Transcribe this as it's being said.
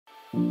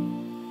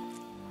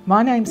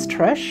My name's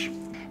Trish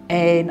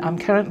and I'm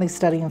currently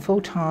studying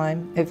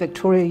full-time at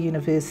Victoria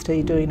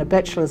University doing a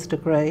bachelor's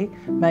degree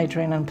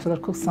majoring in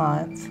political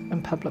science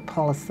and public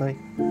policy.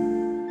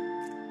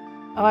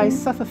 I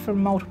suffer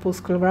from multiple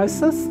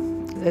sclerosis.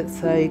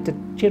 It's a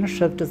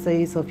degenerative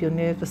disease of your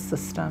nervous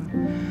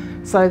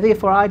system. So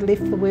therefore I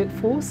left the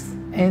workforce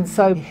and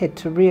so had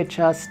to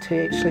readjust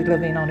to actually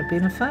living on a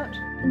benefit.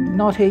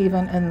 Not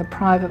even in the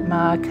private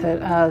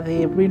market are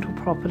there rental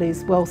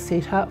properties well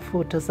set up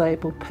for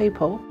disabled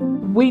people.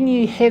 When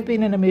you have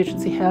been in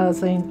emergency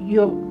housing,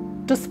 you're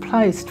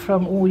displaced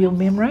from all your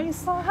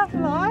memories. Oh,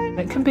 hello.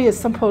 It can be as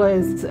simple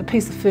as a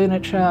piece of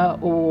furniture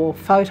or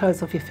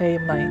photos of your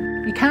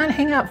family. You can't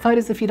hang up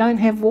photos if you don't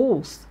have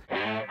walls.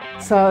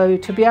 So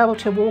to be able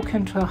to walk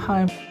into a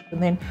home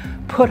and then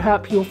put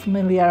up your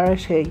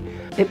familiarity,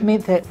 it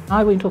meant that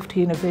I went off to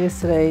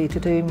university to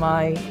do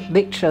my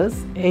lectures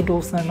and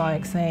also my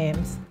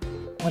exams.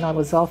 When I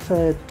was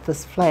offered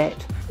this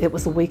flat, it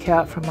was a week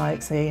out from my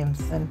exams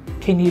and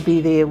can you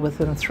be there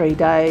within 3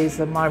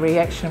 days? And my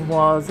reaction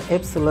was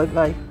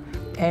absolutely.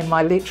 And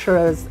my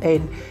lecturers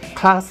and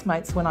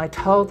classmates, when I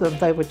told them,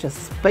 they were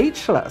just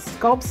speechless,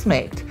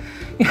 gobsmacked.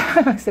 You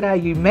know, I said, "Are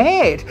you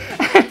mad?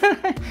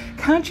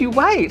 Can't you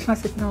wait?" And I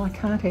said, "No, I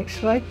can't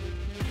actually."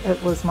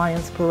 It was my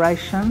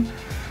inspiration.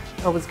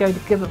 I was going to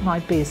give it my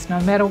best, no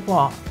matter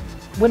what.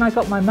 When I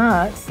got my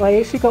marks, I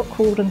actually got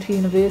called into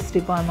university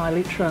by my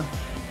lecturer.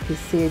 He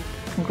said,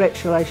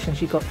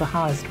 "Congratulations, you got the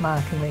highest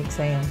mark in the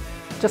exam."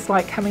 Just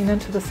like coming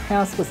into this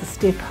house was a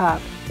step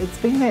up. It's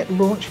been that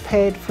launch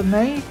pad for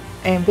me,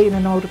 and being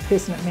an older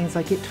person, it means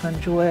I get to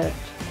enjoy it.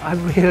 I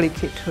really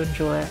get to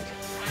enjoy it.